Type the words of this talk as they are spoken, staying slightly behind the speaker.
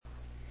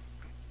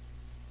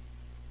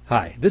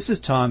Hi, this is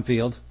Tom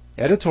Field,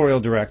 Editorial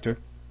Director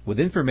with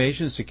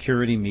Information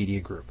Security Media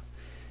Group.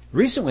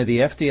 Recently, the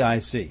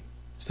FDIC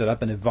set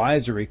up an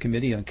advisory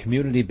committee on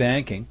community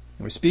banking, and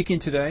we're speaking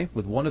today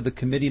with one of the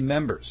committee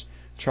members,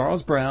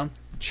 Charles Brown,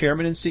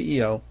 Chairman and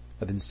CEO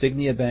of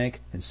Insignia Bank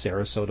in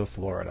Sarasota,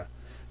 Florida.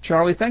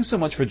 Charlie, thanks so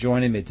much for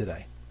joining me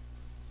today.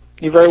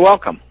 You're very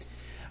welcome.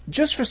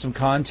 Just for some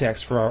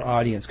context for our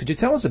audience, could you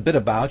tell us a bit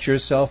about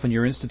yourself and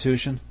your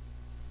institution?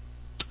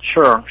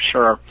 Sure.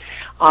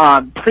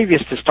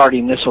 Previous to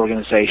starting this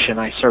organization,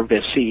 I served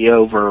as CEO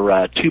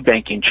over two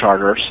banking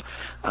charters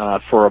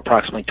for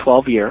approximately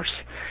 12 years.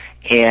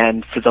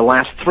 And for the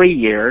last 3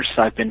 years,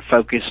 I've been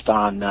focused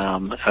on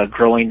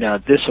growing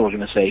this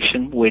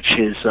organization, which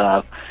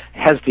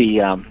has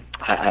the,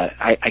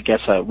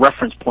 a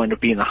reference point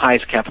of being the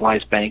highest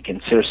capitalized bank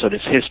in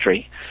Sarasota's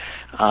history.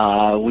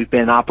 We've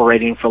been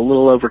operating for a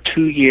little over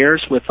 2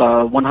 years with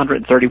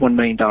 $131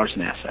 million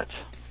in assets.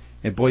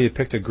 And boy, you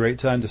picked a great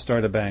time to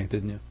start a bank,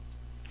 didn't you?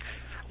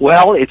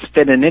 Well, it's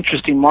been an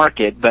interesting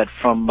market, but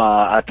from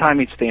a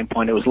timing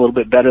standpoint, it was a little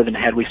bit better than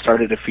had we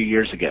started a few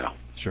years ago.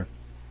 Sure.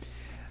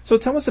 So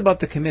tell us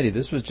about the committee.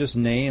 This was just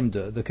named,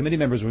 the committee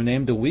members were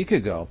named a week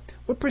ago.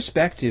 What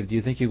perspective do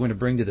you think you're going to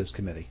bring to this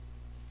committee?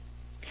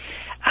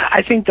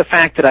 I think the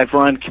fact that I've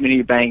run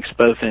community banks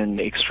both in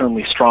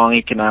extremely strong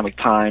economic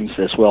times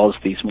as well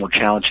as these more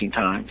challenging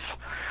times,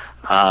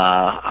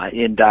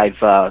 and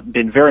I've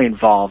been very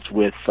involved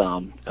with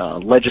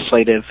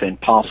legislative and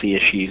policy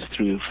issues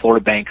through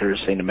Florida Bankers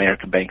and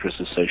American Bankers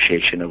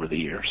Association over the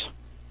years.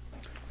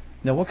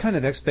 Now, what kind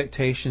of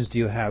expectations do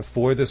you have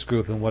for this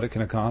group and what it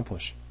can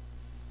accomplish?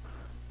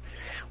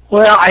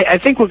 Well, I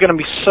think we're going to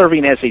be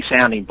serving as a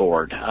sounding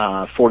board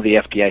for the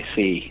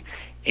FDIC.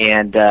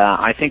 And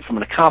I think from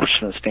an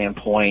accomplishment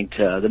standpoint,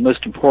 the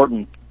most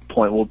important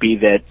point will be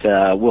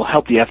that we'll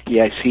help the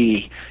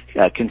FDIC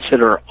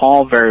consider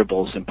all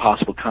variables and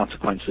possible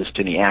consequences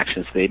to any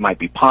actions they might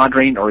be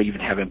pondering or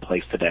even have in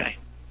place today.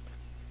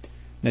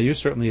 Now, you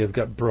certainly have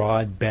got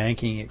broad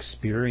banking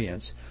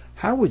experience.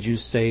 How would you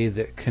say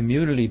that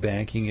community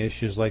banking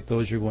issues like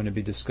those you're going to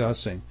be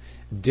discussing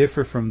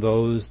differ from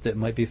those that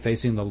might be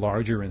facing the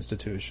larger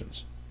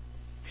institutions?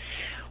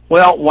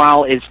 Well,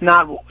 while it's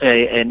not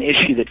an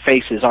issue that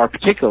faces our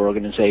particular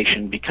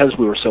organization because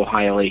we were so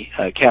highly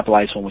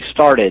capitalized when we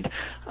started,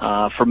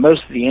 for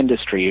most of the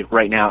industry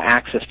right now,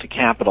 access to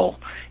capital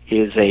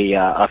is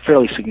a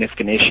fairly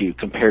significant issue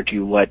compared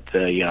to what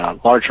the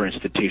larger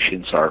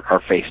institutions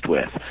are faced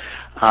with.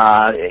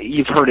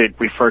 You've heard it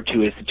referred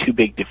to as the too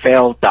big to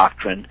fail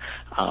doctrine.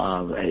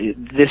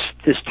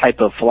 This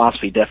type of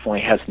philosophy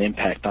definitely has an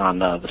impact on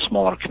the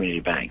smaller community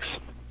banks.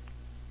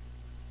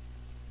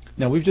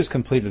 Now, we've just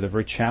completed a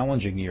very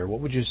challenging year. What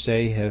would you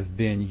say have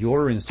been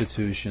your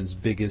institution's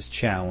biggest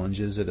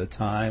challenges at a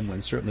time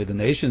when certainly the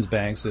nation's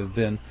banks have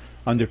been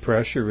under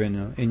pressure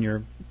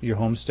in your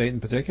home state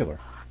in particular?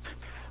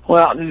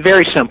 Well,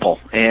 very simple,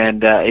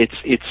 and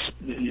it's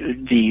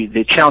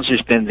the challenge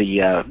has been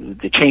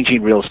the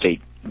changing real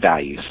estate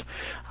values.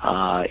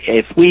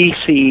 If we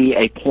see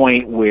a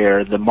point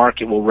where the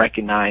market will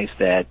recognize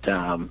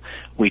that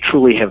we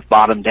truly have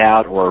bottomed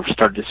out or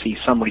started to see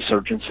some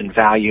resurgence in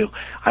value,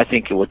 I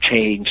think it will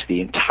change the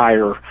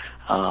entire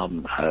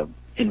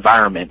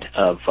environment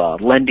of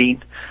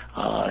lending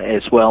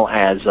as well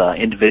as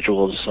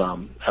individuals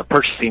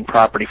purchasing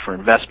property for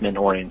investment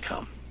or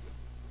income.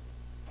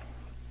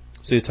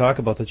 So you talk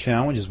about the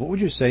challenges. What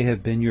would you say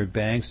have been your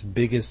bank's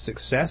biggest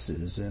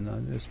successes,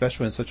 and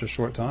especially in such a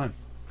short time?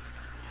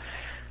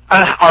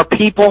 Our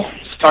people,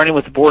 starting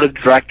with the board of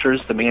directors,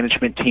 the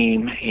management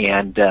team,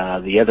 and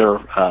the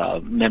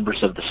other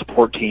members of the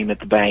support team at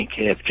the bank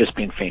have just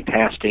been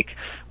fantastic.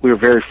 We were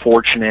very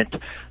fortunate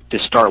to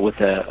start with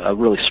a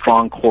really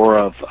strong core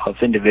of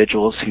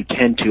individuals who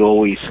tend to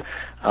always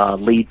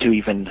lead to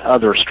even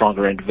other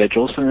stronger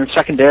individuals. And then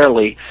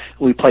secondarily,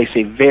 we place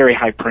a very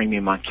high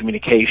premium on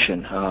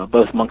communication,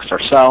 both amongst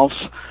ourselves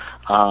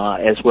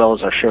as well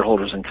as our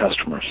shareholders and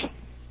customers.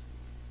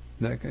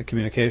 That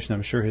communication,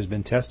 I'm sure, has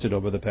been tested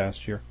over the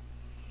past year.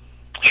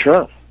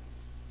 Sure.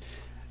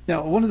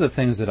 Now, one of the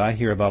things that I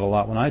hear about a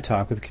lot when I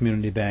talk with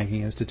community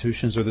banking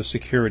institutions are the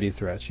security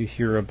threats. You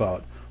hear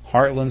about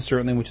Heartland,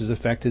 certainly, which has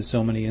affected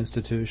so many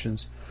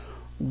institutions.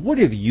 What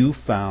have you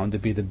found to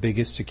be the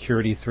biggest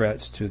security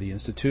threats to the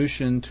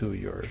institution, to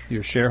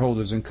your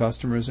shareholders and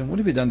customers, and what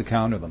have you done to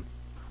counter them?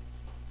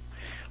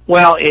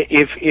 Well,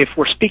 if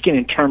we're speaking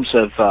in terms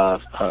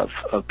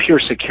of pure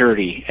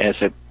security as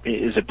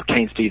it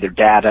pertains to either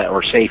data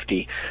or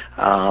safety,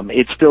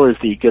 it still is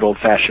the good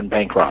old-fashioned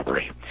bank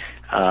robbery.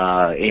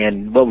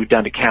 And what we've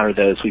done to counter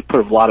those, we've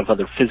put a lot of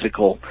other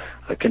physical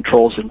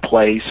controls in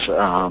place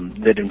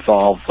that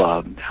involve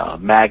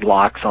mag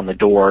locks on the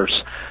doors,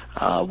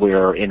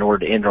 where in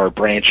order to enter our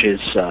branches,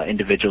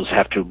 individuals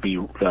have to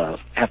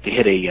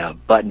hit a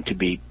button to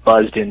be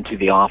buzzed into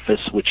the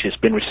office, which has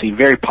been received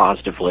very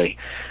positively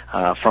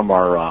from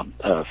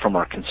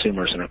our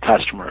consumers and our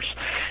customers.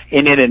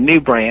 And in a new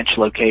branch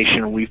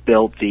location, we've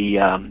built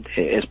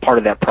as part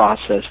of that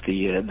process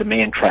the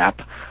man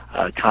trap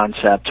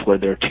concepts where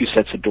there are two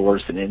sets of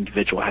doors that an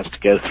individual has to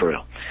go through.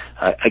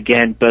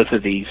 Again, both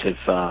of these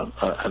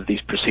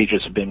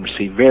procedures have been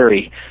received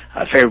very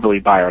favorably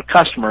by our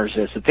customers,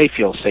 as that they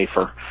feel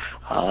safer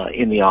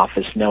in the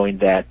office, knowing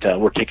that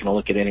we're taking a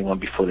look at anyone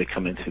before they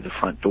come in through the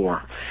front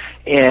door.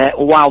 And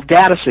while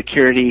data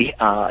security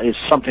is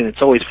something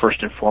that's always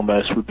first and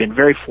foremost, we've been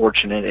very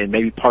fortunate, and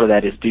maybe part of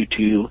that is due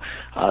to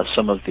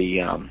some of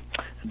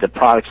the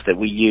products that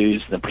we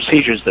use, the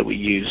procedures that we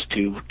use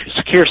to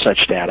secure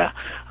such data,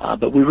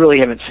 but we really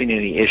haven't seen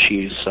any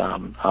issues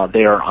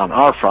there on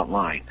our front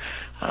line.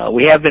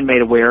 We have been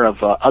made aware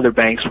of other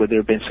banks where there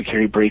have been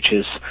security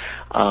breaches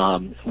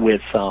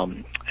with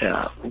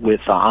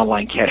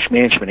online cash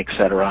management, et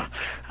cetera,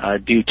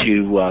 due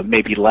to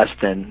maybe less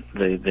than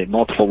the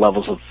multiple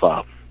levels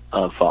of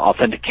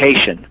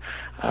authentication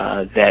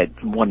that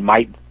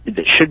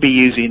should be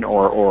using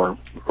or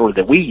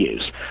that we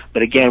use.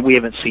 But again, we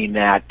haven't seen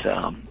that.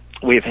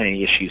 We haven't had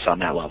any issues on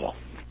that level.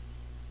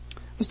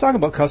 Let's talk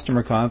about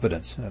customer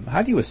confidence.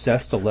 How do you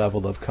assess the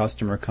level of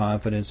customer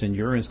confidence in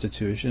your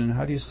institution, and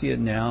how do you see it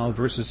now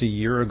versus a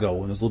year ago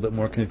when there's a little bit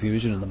more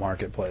confusion in the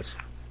marketplace?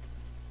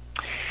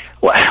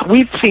 Well,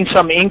 we've seen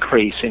some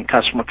increase in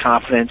customer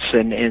confidence,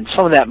 and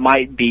some of that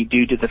might be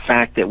due to the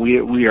fact that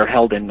we are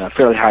held in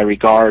fairly high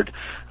regard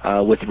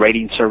with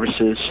rating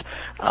services,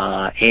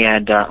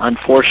 and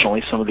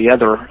unfortunately, some of the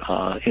other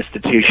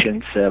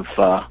institutions have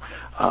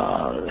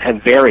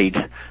varied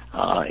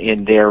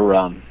in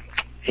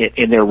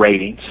their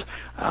ratings,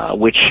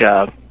 which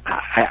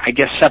I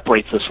guess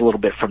separates us a little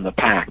bit from the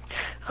pack.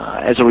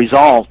 As a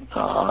result,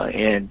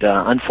 and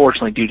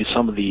unfortunately due to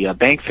some of the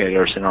bank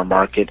failures in our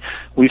market,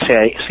 we've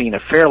seen a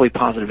fairly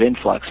positive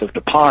influx of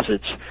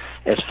deposits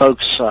as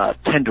folks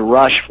tend to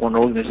rush for an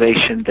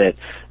organization that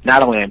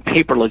not only on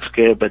paper looks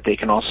good, but they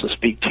can also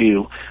speak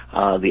to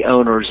the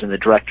owners and the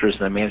directors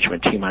and the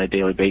management team on a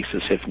daily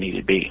basis if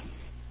needed be.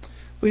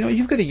 Well,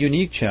 you've got a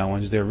unique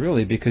challenge there,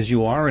 really, because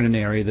you are in an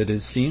area that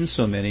has seen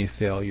so many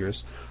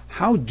failures.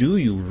 How do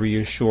you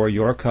reassure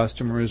your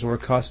customers or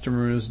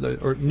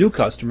new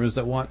customers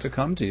that want to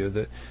come to you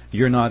that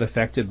you're not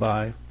affected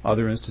by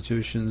other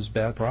institutions'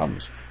 bad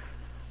problems?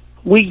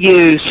 We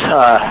use,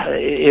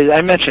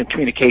 I mentioned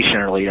communication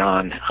early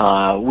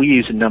on. We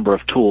use a number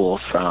of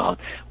tools.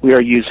 We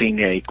are using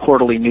a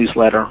quarterly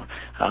newsletter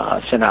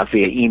sent out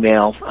via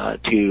email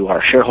to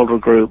our shareholder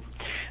group.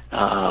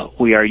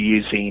 We are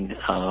using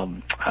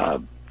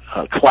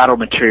collateral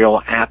material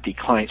at the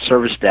client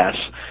service desk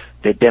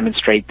that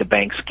demonstrate the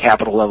bank's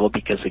capital level,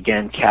 because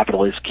again,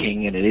 capital is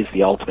king and it is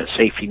the ultimate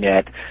safety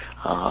net.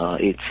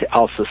 It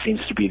also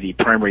seems to be the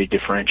primary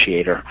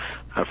differentiator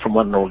from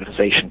one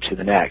organization to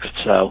the next.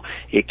 So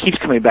it keeps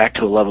coming back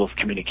to a level of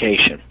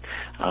communication.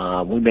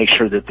 We make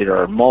sure that there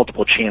are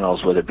multiple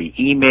channels, whether it be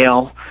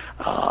email,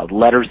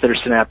 letters that are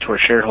sent out to our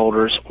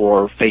shareholders,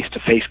 or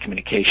face-to-face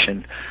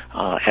communication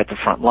at the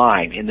front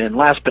line. And then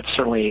last but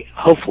certainly,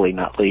 hopefully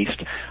not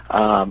least,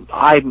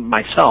 I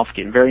myself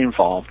get very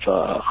involved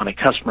on a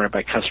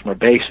customer-by-customer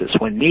basis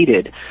when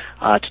needed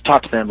to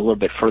talk to them a little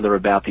bit further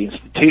about the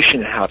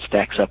institution and how it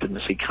stacks up in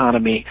this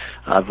economy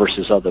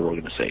versus other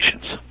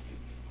organizations.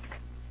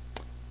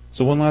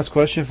 So one last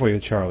question for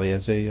you, Charlie.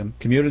 As a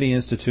community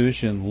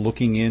institution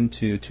looking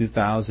into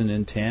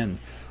 2010,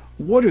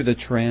 what are the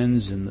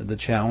trends and the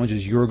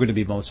challenges you're going to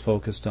be most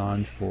focused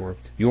on for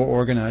your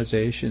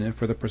organization and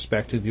for the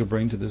perspective you'll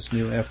bring to this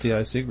new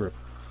FDIC group?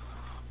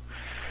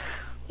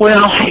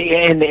 Well,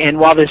 and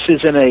while this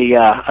isn't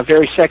a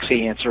very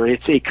sexy answer,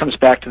 it comes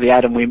back to the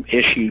item we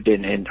issued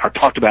and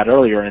talked about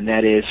earlier, and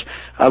that is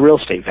real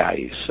estate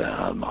values.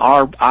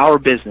 Our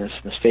business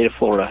in the state of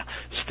Florida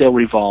still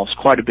revolves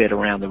quite a bit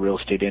around the real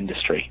estate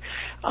industry.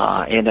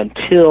 And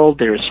until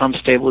there is some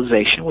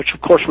stabilization, which of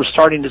course we're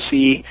starting to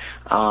see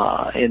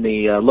in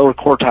the lower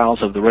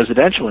quartiles of the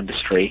residential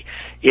industry,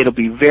 it'll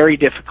be very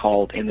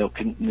difficult, and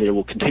there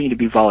will continue to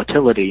be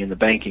volatility in the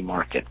banking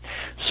market.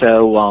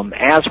 So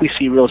as we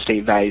see real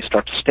estate values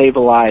start to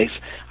stabilize,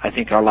 I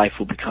think our life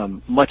will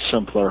become much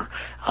simpler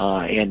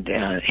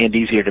and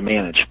easier to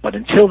manage. But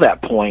until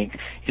that point,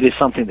 it is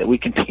something that we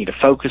continue to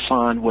focus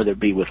on, whether it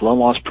be with loan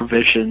loss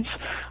provisions,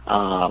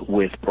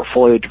 with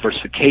portfolio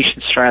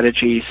diversification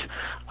strategies,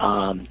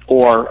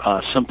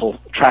 or simple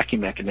tracking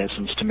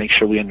mechanisms to make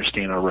sure we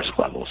understand our risk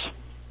levels.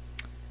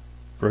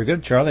 Very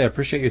good, Charlie. I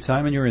appreciate your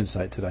time and your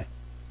insight today.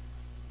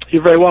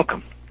 You're very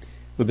welcome.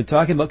 We've been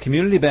talking about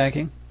community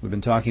banking. We've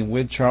been talking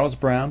with Charles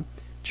Brown,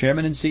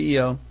 Chairman and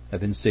CEO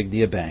of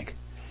Insignia Bank.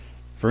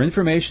 For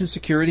Information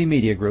Security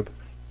Media Group,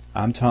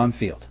 I'm Tom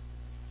Field.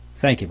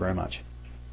 Thank you very much.